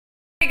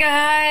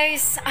Hi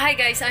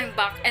guys, I'm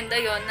back. And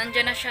ayun,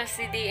 nandiyan na siya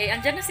si DA.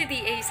 Andiyan na si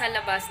DA sa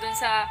labas, dun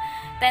sa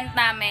tent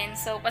namin.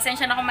 So,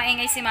 pasensya na kung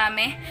maingay si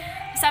mami.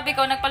 Sabi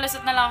ko,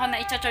 nagpalusot na lang ako na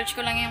i-charge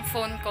ko lang yung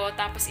phone ko.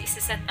 Tapos,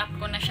 isi-set up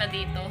ko na siya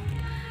dito.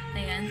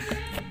 Ayan.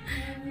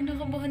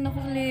 Nakabahan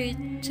ako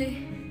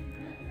leche.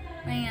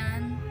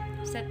 Ayan.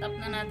 Set up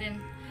na natin.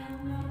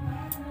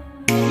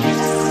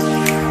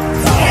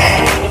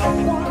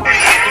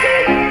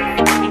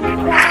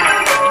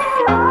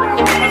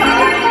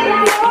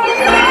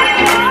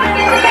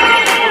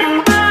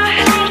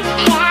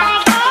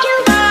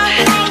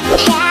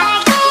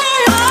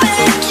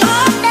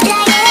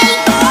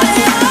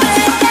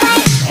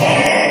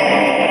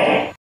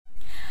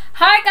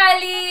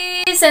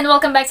 And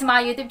welcome back to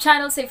my YouTube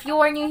channel. So if you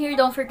are new here,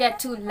 don't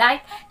forget to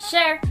like,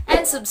 share,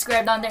 and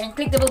subscribe down there and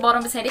click the bell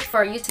button beside it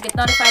for you to get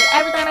notified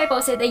every time I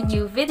posted a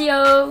new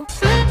video.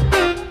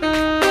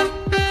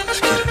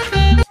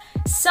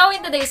 So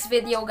in today's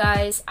video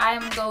guys,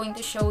 I'm going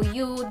to show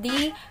you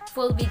the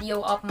full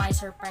video of my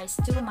surprise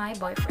to my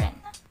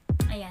boyfriend.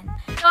 Ayan.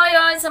 So,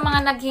 yun, sa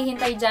mga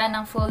naghihintay dyan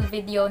ng full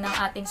video ng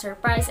ating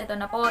surprise, ito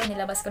na po,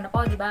 inilabas ko na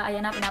po, diba?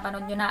 Ayan na,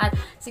 pinapanood nyo na. At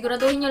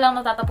siguraduhin nyo lang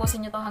na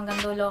tatapusin nyo to hanggang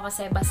dulo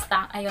kasi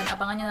basta, ayun,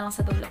 abangan nyo na lang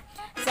sa dulo.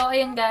 So,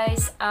 ayun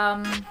guys,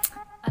 ano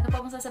pa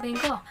mong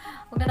sasabihin ko?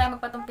 Huwag na tayo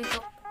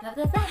magpatumpik-tumpik.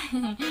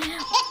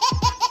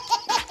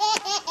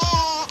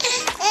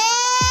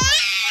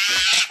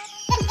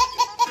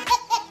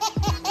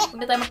 Huwag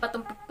na tayo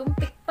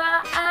magpatumpik-tumpik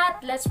pa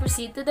at let's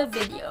proceed to the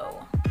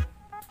video.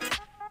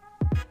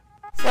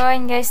 So,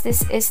 ayun guys,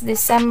 this is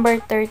December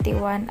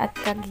 31 at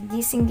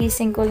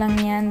kagigising-gising ko lang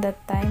yan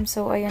that time.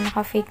 So, ayun,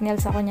 naka-fake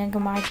nails ako niyan.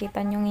 Kung makikita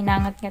nyo,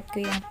 inangat-ngat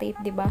ko yung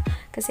tape, diba?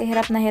 Kasi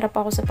hirap na hirap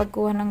ako sa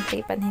pagkuha ng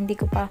tape at hindi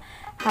ko pa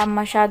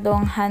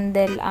masyadong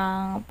handle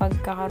ang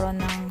pagkakaroon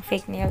ng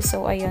fake nails.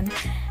 So, ayun.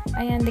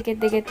 Ayan,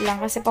 dikit-dikit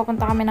lang. Kasi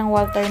papunta kami ng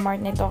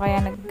watermark nito,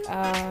 kaya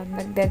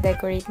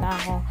nagde-decorate na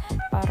ako.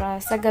 Para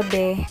sa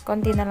gabi,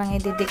 konti na lang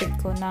ididikit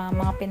ko na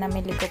mga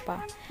pinamili ko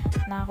pa.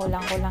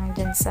 Nakakulang-kulang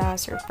dyan sa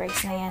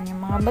surprise na yan. Yung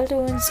mga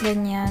balloons,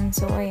 ganyan.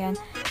 So, ayan.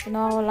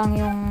 Kinuha ko lang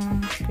yung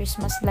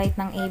Christmas light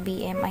ng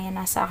ABM. Ayan,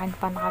 nasa akin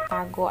pa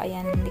nakatago.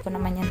 Ayan, hindi ko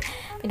naman yan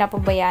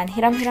pinapabayaan.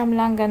 Hiram-hiram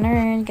lang,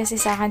 ganun. Kasi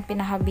sa akin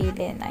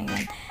pinahabilin.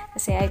 Ayan.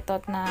 Kasi I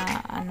thought na,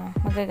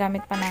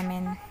 magagamit pa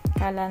namin.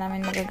 Kala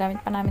namin magagamit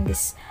pa namin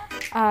this,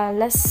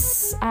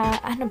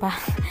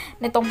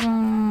 nitong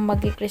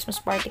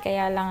mag-Christmas party.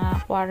 Kaya lang,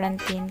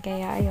 quarantine.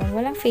 Kaya, ayun,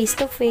 walang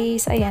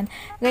face-to-face. Ayan,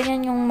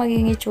 ganyan yung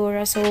maging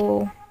itsura.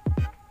 So,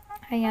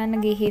 ayan,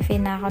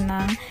 naghihifi na ako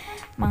ng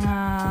mga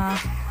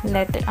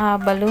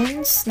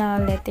balloons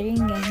na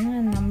lettering,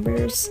 ganyan,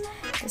 numbers.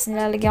 Tapos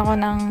nilalagyan ko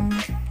ng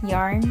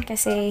yarn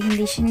kasi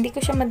hindi ko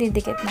siya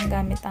madidikit ng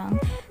gamit ang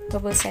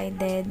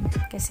double-sided.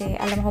 Kasi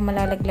alam ko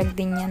malalaglag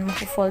din yan,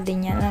 maku-fold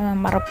din yan. Alam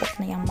mo, marapok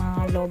na yung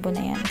mga lobo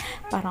na yan.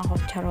 Parang ako,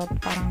 charot,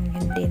 parang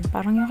yun din.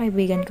 Parang yung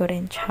kaibigan ko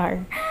rin,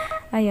 char.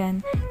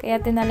 Ayan, kaya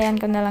tinalayan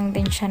ko na lang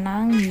din siya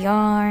ng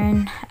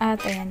yarn.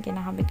 At ayan,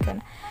 kinakabit ko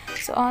na.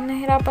 So,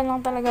 nahirapan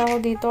lang talaga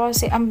ako dito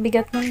kasi ang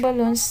bigat ng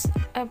balloons.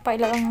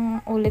 Pailang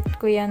ulit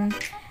ko yan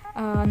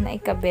na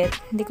ikabit.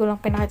 Hindi ko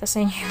lang pinakita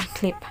sa inyo yung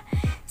clip.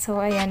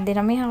 So, ayan,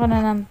 dinamihan ko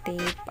na ng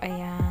tape.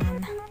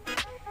 Ayan.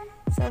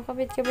 So,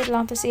 kabit-kabit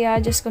lang. Tapos,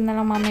 i-adjust ko na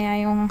lang mamaya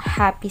yung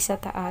happy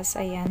sa taas.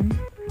 Ayan.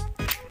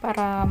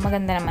 Para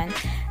maganda naman.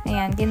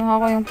 Ayan, kinuha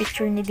ko yung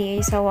picture ni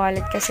DA sa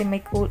wallet kasi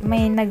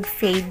may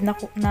nag-fade na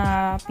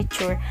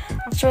picture.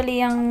 Actually,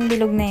 yung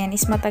bilog na yan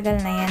is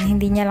matagal na yan.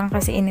 Hindi niya lang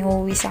kasi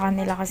iniuwi sa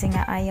kanila kasi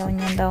nga ayaw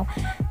niya daw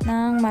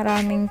ng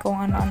maraming kung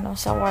ano-ano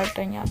sa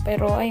kwarto niya.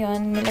 Pero,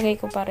 ayun, nilagay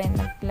ko pa rin.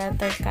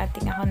 Nag-letter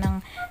cutting ako ng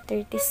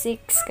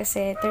 36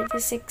 kasi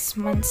 36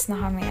 months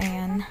na kami.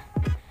 Ayan.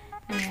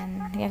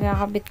 Ayan,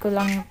 kakabit ko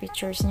lang yung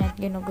pictures niya at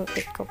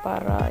ginugupit ko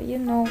para,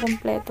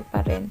 kompleto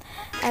pa rin.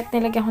 At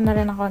nilagyan ko na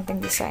rin ng konting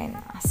design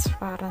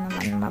para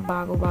naman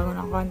mabago-bago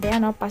ng konti.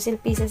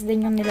 Puzzle pieces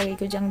din yung nilagay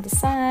ko dyang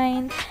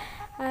design.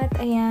 At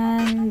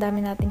ayan,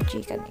 dami nating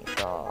chika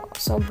dito.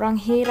 Sobrang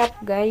hirap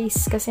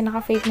guys, kasi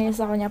naka-fake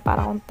nails ako niya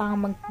para akong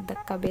tanga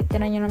magkabit.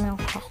 Tinan nyo naman yung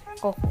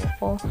koko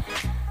ko.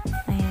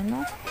 Ayan,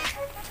 no?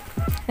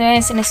 Ayan,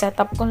 sineset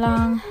up ko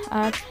lang.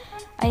 At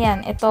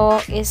ayan,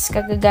 ito is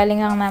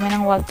kagagaling lang namin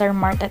ng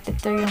watermark at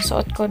ito yung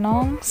suot ko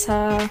nung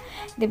sa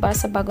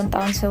bagong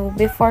taon. So,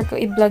 before ko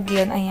i-vlog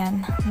yun,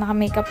 ayan,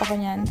 naka-makeup ako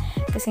niyan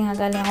kasi nga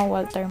galing ako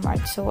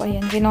watermark. So,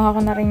 ayan, ginuha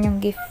ko na rin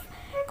yung gift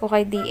ko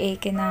kay DA,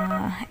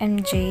 kina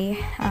MJ,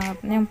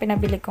 yung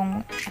pinabili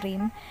kong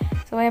rim.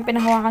 So, ayan,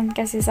 pinahawakan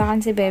kasi sa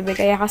akin si Bebe,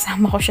 kaya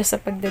kasama ko siya sa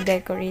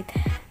pagde-decorate.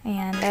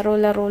 Ayan,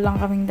 laro-laro lang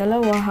kaming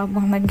dalawa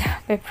habang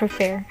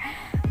nag-prepare.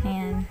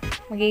 Ayan,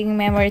 magiging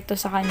memory to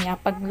sa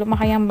kanya. Pag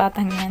lumaki ang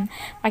batang yan,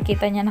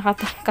 makita niya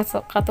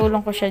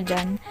katulong ko siya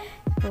dyan.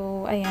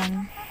 So,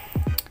 ayan,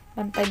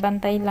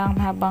 bantay-bantay lang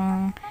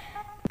habang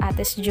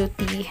ates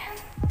duty.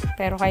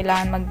 Pero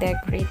kailangan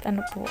mag-decorate.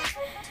 Ano po?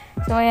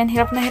 So, ayan,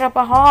 hirap na hirap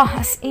ako.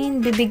 As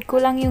in, bibig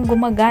ko lang yung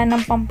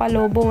gumaganang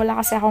pampalobo. Wala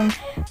kasi akong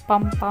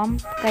pam-pam.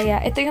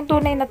 Kaya, ito yung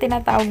tunay na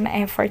tinatawag na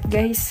effort,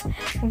 guys.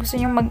 Kung gusto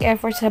nyo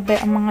mag-effort sa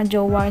mga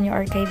jowa nyo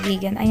or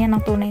kaibigan, ayan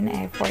ang tunay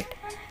na effort.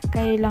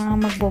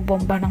 Kailangan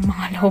magbobomba ng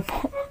mga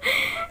lobo.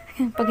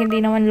 Pag hindi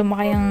naman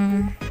lumaki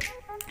ang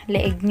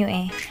leeg nyo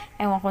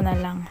ewan ko na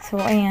lang. So,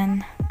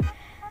 ayan.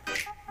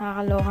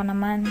 Nakakaloka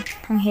naman.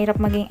 Ang hirap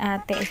maging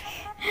ate.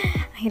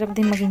 Ang hirap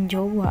din maging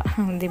jowa.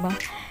 Diba?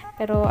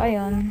 Pero,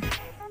 ayun,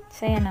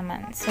 saya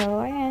naman.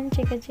 So, ayan,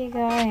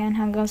 chika-chika. Ayan,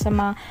 hanggang sa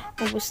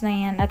maubos na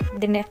yan. At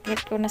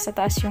dinekit ko na sa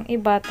taas yung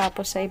iba,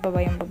 tapos sa ibaba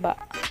yung baba.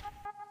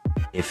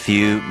 A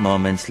few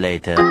moments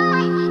later.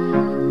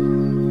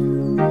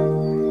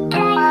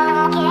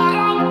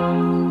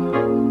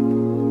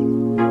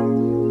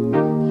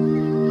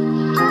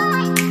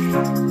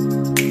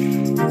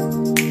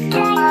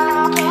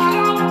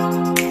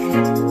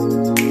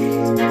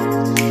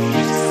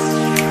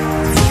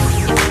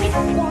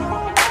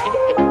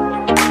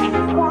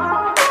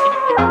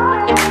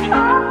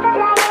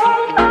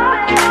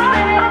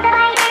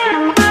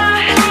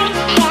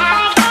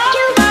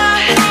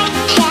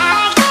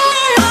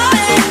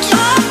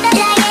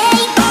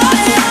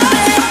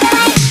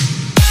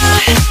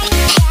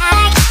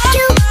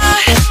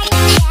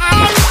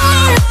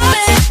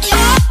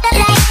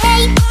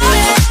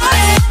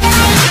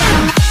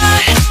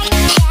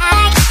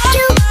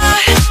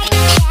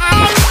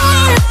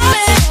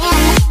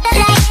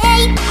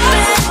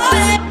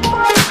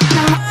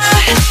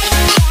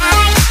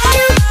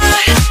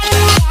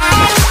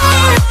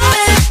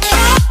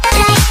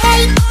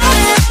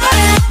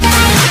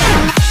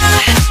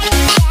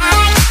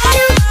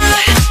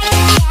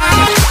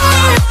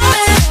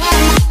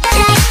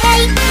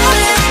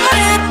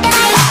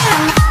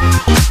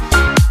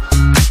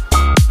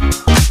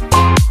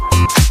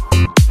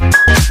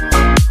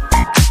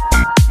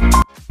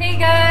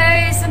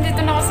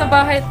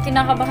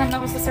 Kinakabahan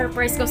ako sa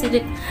surprise ko.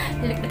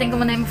 Lilikpitin ko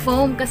muna yung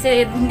phone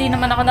kasi hindi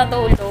naman ako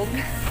natulog.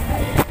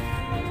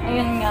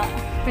 Ayun nga,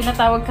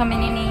 pinatawag kami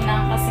ni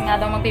Nina kasi nga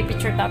daw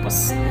magpipicture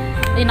tapos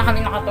hindi na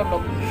kami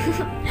nakatulog.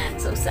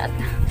 So sad.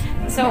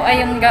 So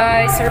ayun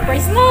guys,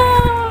 surprise na!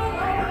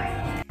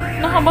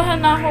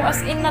 Nakabahan na ako, as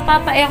in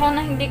natatae ako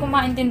na hindi ko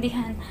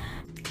maintindihan.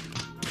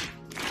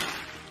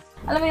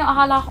 Alam mo yung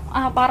akala ko,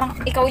 parang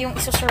ikaw yung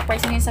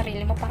iso-surprise mo yung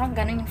sarili mo, parang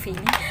ganun yung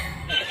feeling.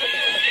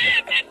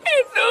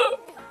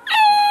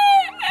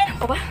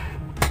 O ba?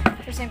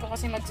 First time ko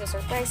kasi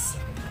magsusurprise.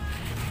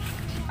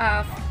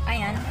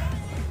 Ayan.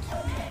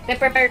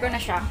 Prepare ko na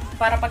siya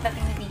para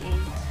pagdating ni DA.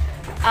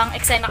 Ang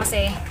eksena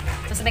kasi,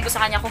 sasabihin ko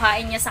sa kanya,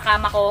 kuhain niya sa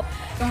kama ko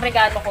yung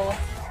regalo ko.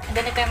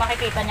 Ganito yung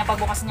makikita niya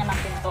pagbukas niya ng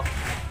pinto.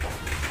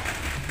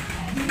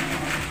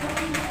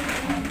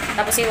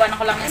 Tapos iwanan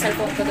ko lang yung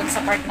cellphone ko dun sa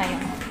part na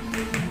yun.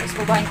 Tapos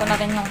bubuhayin ko na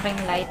rin yung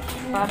ring light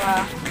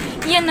para,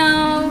 you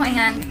know,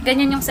 ayan.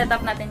 Ganyan yung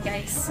setup natin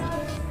guys.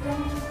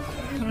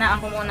 Hinaan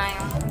ko muna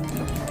yung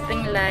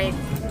ring light.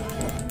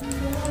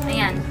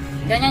 Ayan.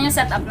 Ganyan yung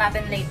setup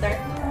natin later.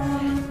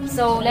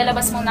 So,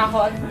 lalabas muna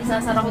ako at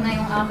isasara ko na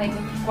yung aking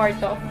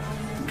kwarto.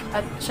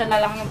 At siya na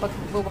lang yung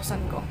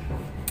pagbubuksan ko.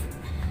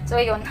 So,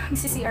 ayun.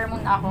 CCR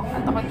muna ako.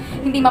 At ako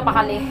hindi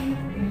mapakali.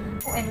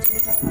 OMG.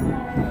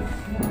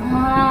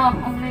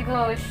 Oh my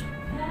gosh.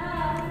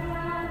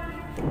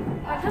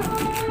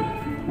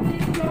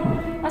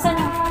 Asan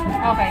yung?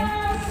 Okay.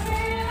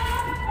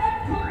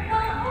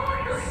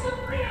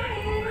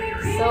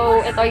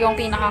 So, ito yung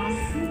pinakang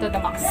to the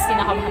max.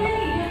 Kinakabahan ako.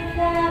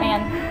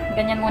 Ayan.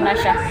 Ganyan muna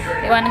siya.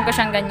 Iwanan ko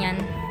siyang ganyan.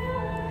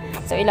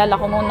 So,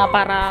 ilalako muna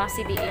para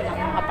si DA lang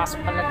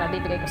makapasok talaga.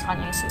 Bibigay ko sa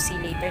kanya yung susi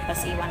later.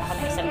 Kasi iwanan ko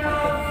na yung cellphone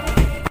ko.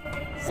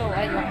 So,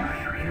 ayun.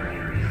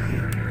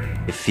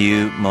 A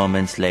few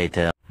moments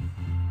later.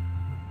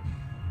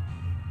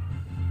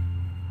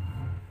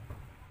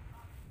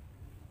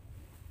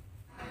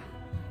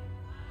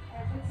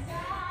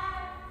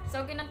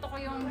 So, ginanto ko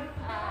yung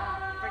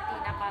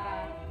cortina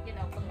para, you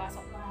know,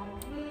 pagpasok mo.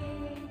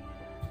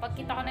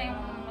 Pagkita ko na yung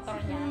motor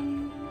niya,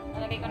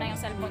 nalagay ko na yung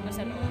cellphone ko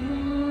sa loob.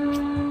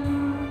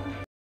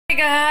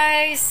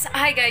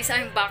 Hi guys,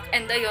 I'm back.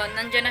 And ayun,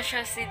 nandyan na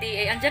siya si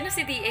DA. Andyan na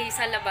si DA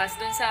sa labas,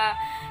 dun sa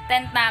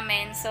tent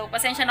namin. So,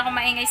 pasensya na kung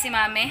maingay si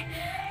mami.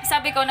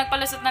 Sabi ko,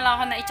 nagpalusot na lang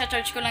ako na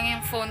i-charge ko lang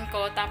yung phone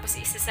ko. Tapos,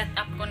 isi-set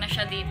up ko na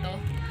siya dito.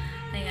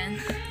 Ayan.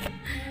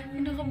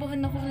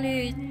 Nakabahan ako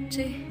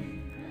leche.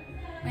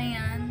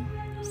 Ayan.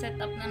 Set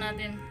up na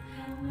natin.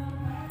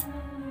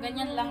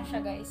 Ganyan lang siya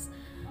guys.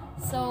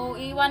 So,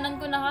 iwanan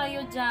ko na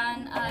kayo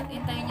dyan at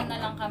intayin nyo na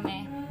lang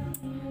kami.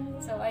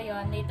 So,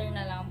 ayun. Later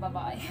na lang.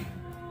 Bye-bye.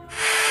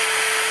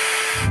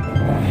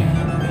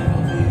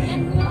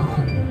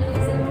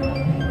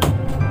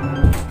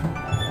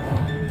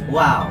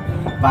 Wow!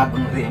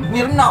 Bagong rim.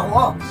 Meron na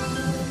ako!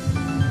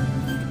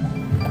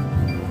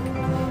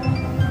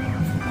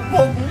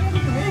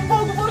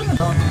 Bago pa rin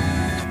ito.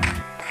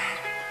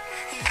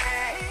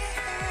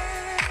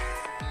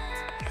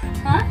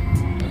 Ha?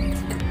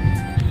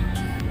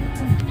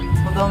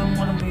 Madami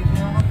mo lang baby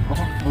na.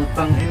 Baka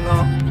utang ino.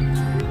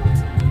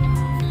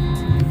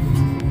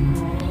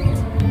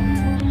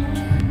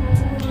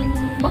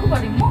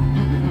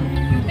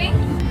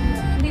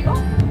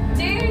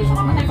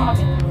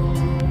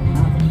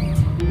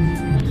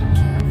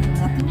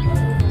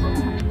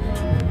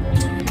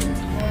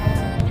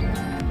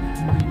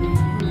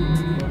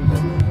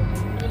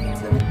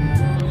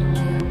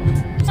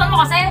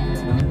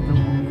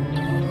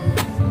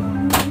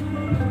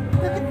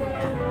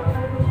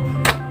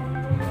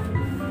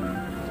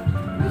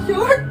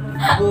 Short!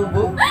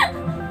 Bobo!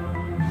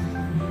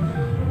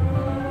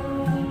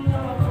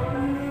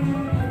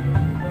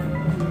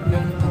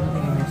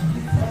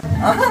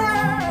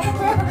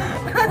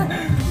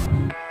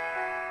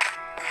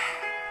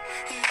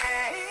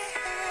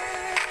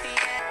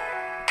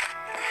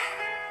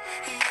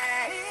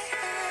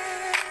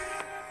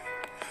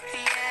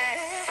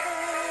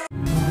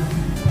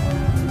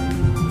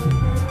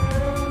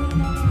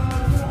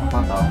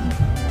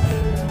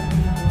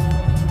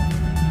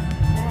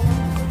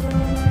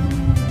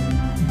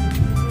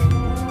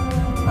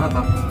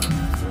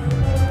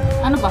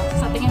 Ano ba?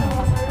 Sa tingin mo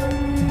kasi?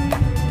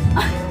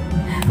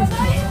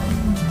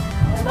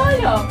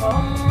 Ayoko.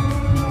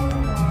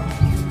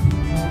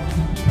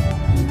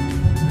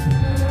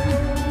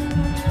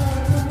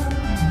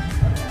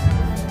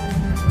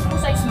 Ano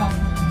size mo?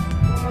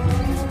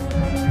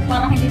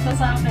 Parang hindi to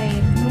sa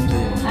akin.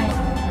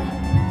 Ayoko.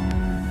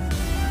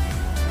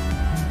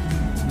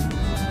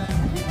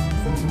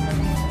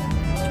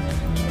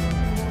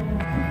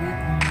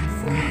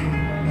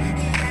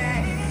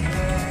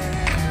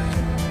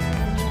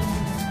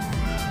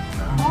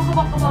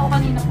 Kabak-kabak ako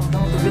kanina po.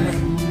 Sige.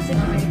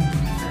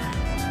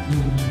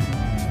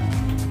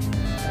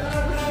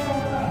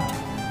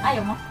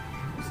 Ayaw mo?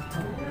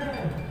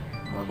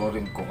 Bago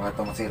rin ko, kahit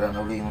masira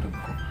na uli yung rin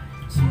ko.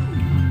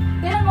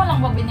 Kailan mo lang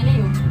ba binili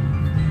yun?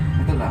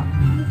 Ito lang.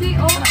 Hindi,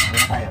 oh. Ano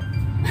tayo?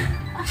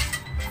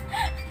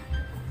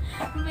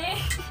 Hindi.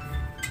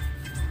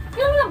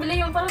 Kailan mo lang bili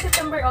yun? Parang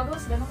September,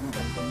 August. Gano'n ko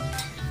na.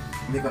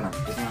 Hindi ko na.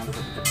 Kasi nga doon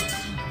sa picture.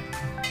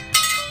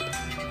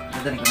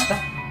 Nadali ko na ito?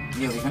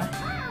 Iuwi ko na?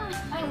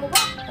 Ayaw mo ba?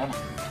 Ano?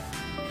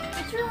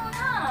 Picture mo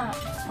na.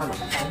 Ano?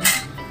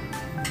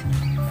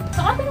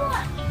 Sakatin mo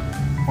nga.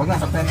 Huwag na,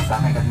 saktayan mo sa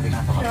akin kasi hindi ka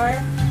nasa Sure.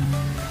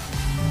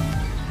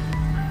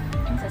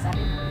 Ano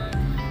sasabi mo?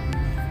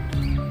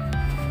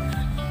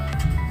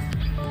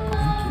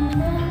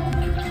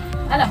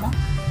 Alam mo?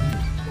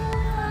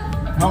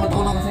 Nakakita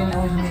ko lang kasi yung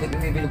always may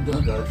nagbibilog doon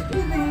agad.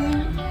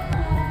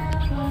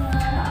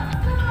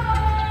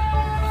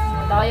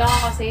 Daya ka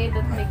kasi,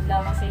 doon bigla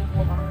kasi yung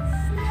bukas.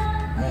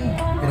 Ay,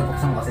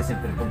 pinabuksan ko kasi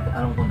siyempre kung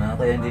alam ko na,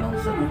 kaya hindi na ako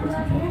sa pagkas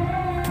nito.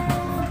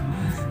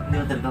 Hindi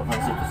ko talaga ako sa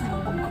pagkas nito.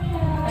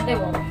 Hindi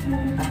mo.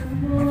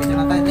 May picture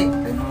na tayo,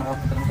 tayo mga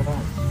nakapunta ng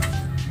katawan.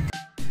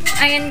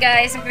 Ayun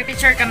guys,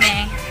 magpipicture kami.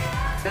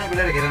 Kaya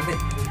bilari, kaya rin.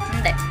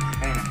 Hindi.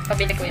 Kanina.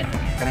 Pabili ko yan.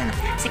 Kanina.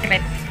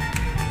 Secret.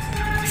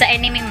 Sa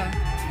enemy mo.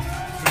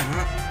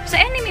 Sino? Sa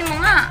enemy mo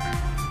nga.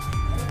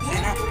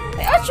 Sino?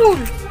 Ay, achul!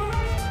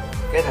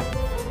 Kaya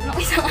Nung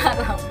isang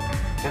araw.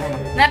 Kanina.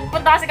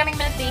 Napunta kasi kaming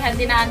militihan,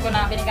 dinaan ko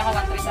na, binigyan ko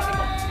 1-3 sabi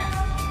ko.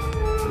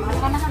 Mahal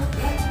ko na ha.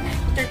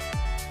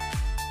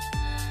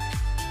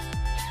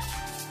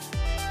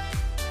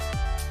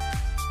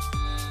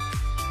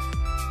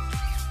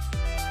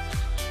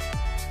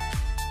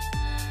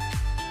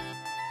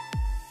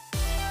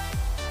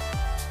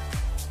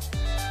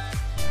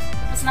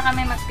 Tapos na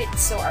kami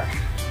mag-pitsor.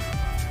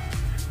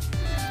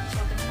 So,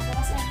 tingnan mo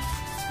kasi.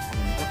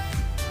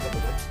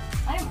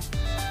 Ayaw mo.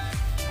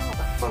 Ano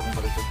ba? Bagong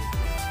balik ito.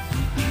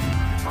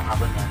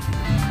 Panghaban niya.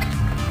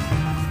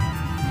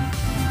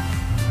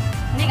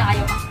 Hindi nga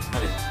ayaw mo.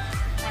 Nalit.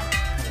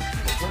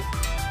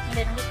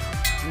 Hindi, hindi.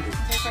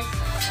 Exercise.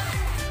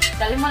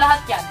 Dali mo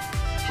lahat yan.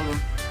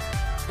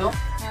 Ito?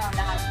 Ngayon,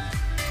 lahat.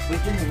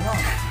 Wait yun yun.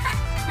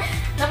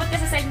 Dapat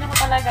kasi sa inyo ko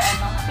talaga,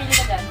 ano, pili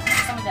ka dyan.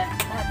 Gusto mo dyan.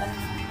 Lahat dali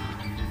mo.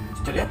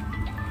 Ito yan?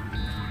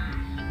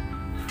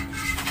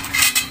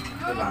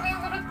 Ito lang.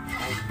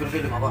 Ay, pero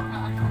kayo lumaba.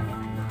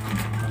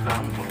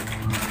 Kailangan mo.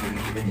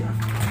 Hindi yan.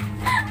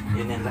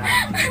 Yun yan lahat.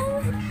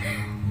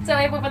 So,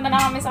 ay pupunta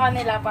na kami sa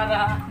kanila para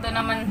doon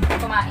naman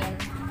kumain.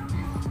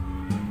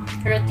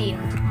 Routine.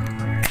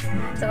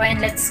 So,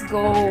 ayun, let's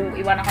go.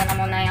 Iwanan ko na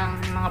muna yung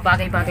mga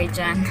bagay-bagay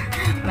dyan.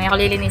 May ako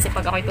lilinisin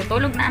pag ako'y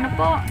tutulog na ano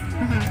po.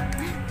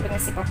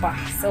 Linisin ko pa.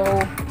 So,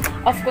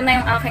 off ko na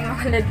yung aking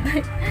mga LED.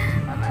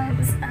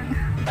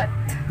 But,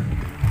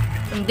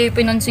 hindi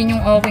pinansin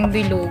yung aking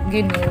bilog.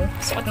 You know,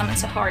 sukat naman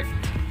sa heart.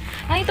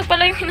 Ay, ito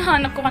pala yung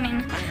hinahanap ko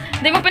kanina.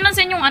 Hindi mo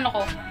pinansin yung ano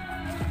ko.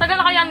 Tagal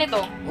na kaya nito?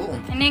 Oo.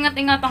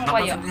 Iniingat-ingatan ko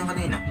kaya. Napansin ko yung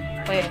kanina.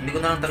 Kaya. Hindi ko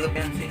na lang talaga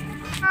pinansin.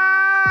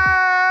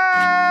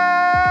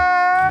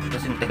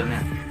 Kasi tagal na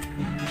yan.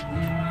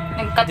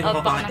 Nag-cut Di mo out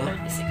pa ako ito? ng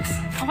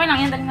 36. Okay lang,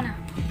 yan. Dali mo na.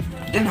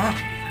 Diyan ha.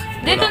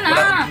 Dito na.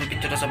 Wala akong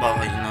picture sa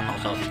bahay na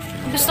nakasabi.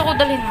 Gusto ko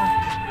dalhin mo.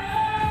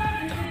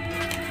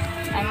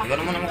 Ay, Ikaw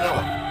naman ang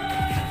magawa.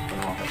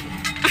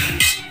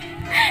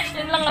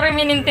 yan lang rin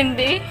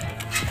minintindi.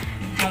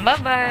 Oh,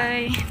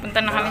 bye-bye. Punta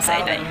na kami sa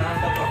ilay.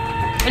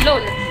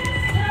 Ulol.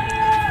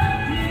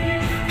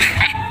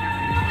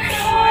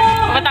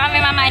 Pupunta kami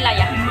Mama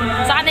Ilaya.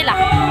 Sa kanila.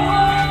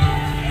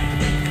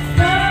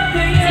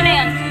 Sino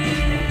yan?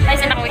 Ay,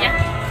 sino kuya?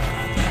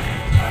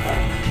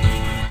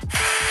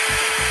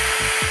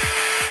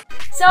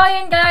 So,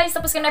 ayun guys.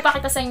 Tapos ko na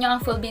ipakita sa inyo ang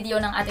full video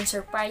ng ating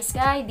surprise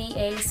kay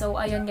DA. So,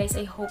 ayun guys.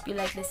 I hope you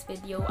like this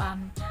video.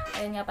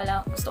 ayun nga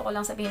pala, gusto ko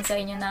lang sabihin sa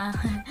inyo na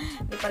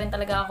hindi pa rin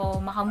talaga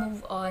ako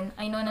makamove on.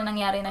 I know na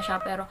nangyari na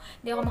siya, pero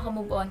hindi ako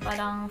makamove on.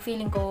 Parang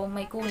feeling ko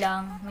may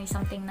kulang, may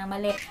something na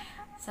mali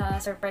sa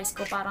surprise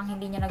ko, parang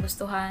hindi niya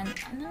nagustuhan.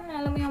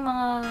 Alam mo yung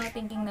mga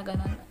thinking na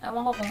ganun.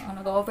 Ewan ko kung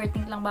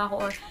nag-overthink lang ba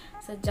ako or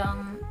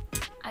sadyang,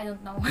 I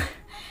don't know.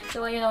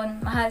 So, ayun,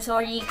 mahal,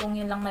 sorry kung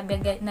yun lang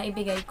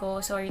naibigay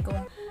ko. Sorry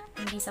kung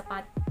hindi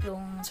sapat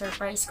yung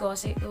surprise ko.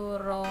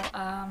 Siguro,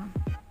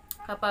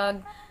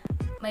 kapag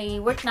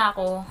may work na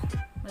ako,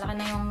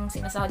 malaki na yung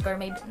sinasahod ko, or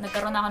may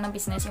nagkaroon na ako ng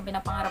business, yung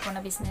pinapangarap ko na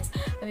business,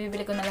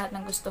 mabibili ko na lahat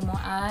ng gusto mo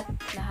at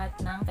lahat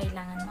ng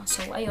kailangan mo.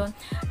 So, ayun.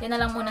 Yan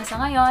na lang muna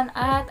sa ngayon.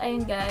 At,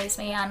 ayun guys,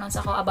 may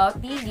i-announce ako about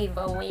the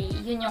giveaway.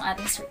 Yun yung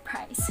ating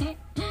surprise.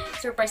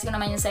 Surprise ko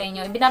naman yun sa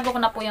inyo. Binago ko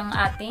na po yung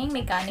ating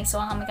mechanics. So,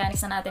 ang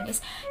mechanics na natin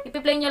is,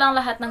 ipi-play nyo lang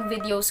lahat ng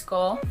videos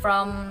ko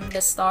from the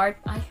start.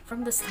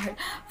 From the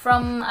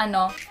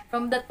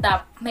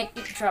top. Make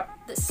it drop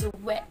the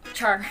sweat.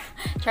 Char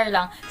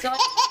lang. So,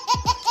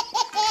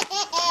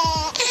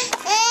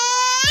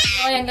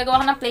 ayan, gagawa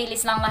ko ng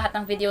playlist lang lahat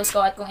ng videos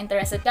ko, at kung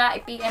interested ka,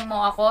 i-PM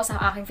mo ako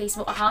sa aking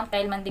Facebook account,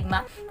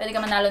 Mandigma. Pwede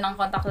ka manalo ng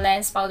contact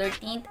lens, powder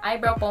tint,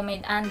 eyebrow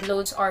pomade, and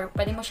loads, or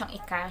pwede mo siyang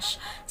i-cash.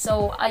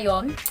 So,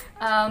 ayun,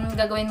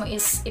 gagawin mo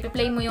is,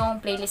 i-play mo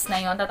yung playlist na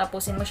yon,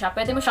 tatapusin mo siya.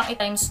 Pwede mo siyang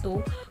i-times 2,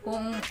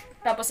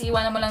 tapos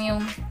iiwanan mo lang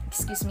yung,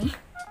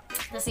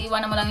 tapos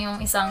iiwanan mo lang yung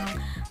isang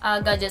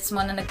gadgets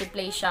mo na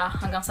nag-play siya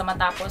hanggang sa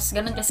matapos.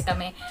 Ganun kasi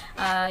kami.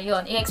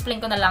 Yun,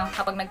 i-explain ko na lang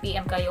kapag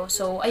nag-PM kayo.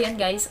 So, ayun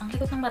guys, ang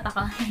likot ng mata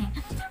ka.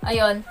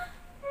 Ayun.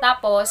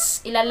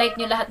 Tapos, ilalike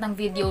nyo lahat ng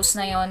videos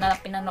na yon na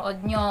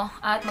pinanood nyo,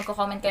 at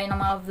magko-comment kayo ng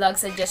mga vlog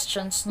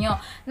suggestions nyo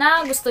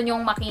na gusto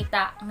nyong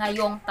makita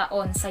ngayong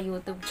taon sa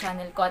YouTube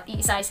channel ko. At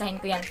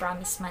iisa-isahin ko yan,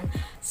 promise man.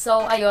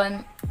 So,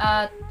 ayun.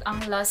 At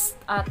ang last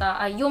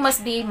you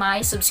must be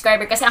my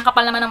subscriber. Kasi ang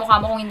kapal naman ng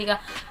mukha mo kung hindi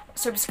ka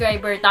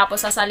subscriber,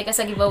 tapos sasali ka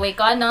sa giveaway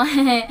ko, no?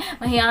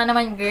 Mahiya ka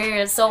naman,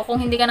 girl. So, kung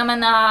hindi ka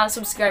naman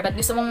na-subscribe at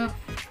gusto mong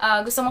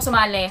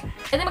sumali,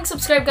 edi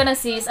mag-subscribe ka na,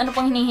 sis. Ano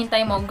pang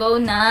hinihintay mo? Go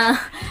na!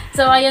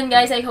 So, ayun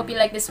guys, I hope you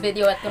like this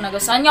video, at kung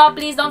nagustuhan nyo,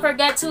 please don't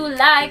forget to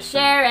like,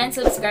 share, and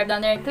subscribe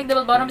down there. Click the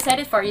bell button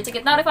beside it for you to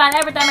get notified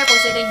every time I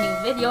posted a new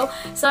video.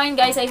 So, ayun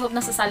guys, I hope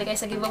nasasali kayo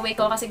sa giveaway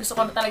ko, kasi gusto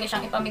ko talaga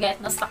siyang ipamigay,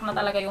 at na-stuck na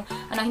talaga yung,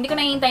 hindi ko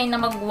nahihintayin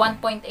na mag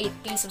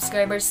 1.8k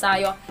subscribers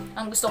tayo.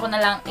 Ang gusto ko na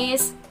lang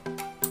is,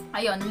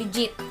 ayun,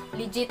 legit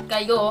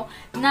kayo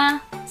na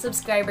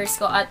subscribers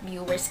ko at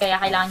viewers. Kaya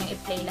kailangan nyo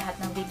i-play lahat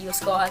ng videos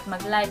ko at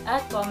mag-like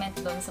at comment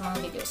doon sa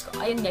mga videos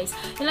ko. Ayun guys,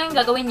 yun lang yung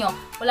gagawin nyo.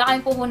 Wala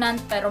kayong puhunan,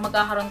 pero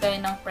magkakaroon kayo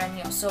ng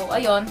premyo. So,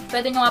 ayun,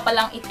 pwede nyo nga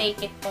palang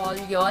i-take it all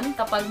yon.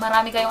 Kapag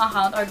marami kayong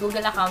account or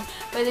Google account,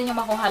 pwede nyo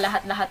makuha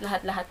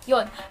lahat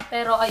yon.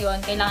 Pero ayun,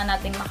 kailangan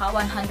natin maka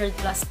 100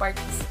 plus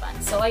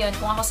participants. So, ayun,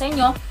 kung ako sa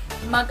inyo,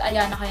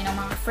 mag-aya na kayo ng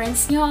mga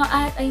friends nyo.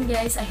 At ayun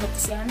guys, I hope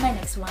to see you on my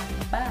next one.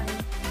 Bye!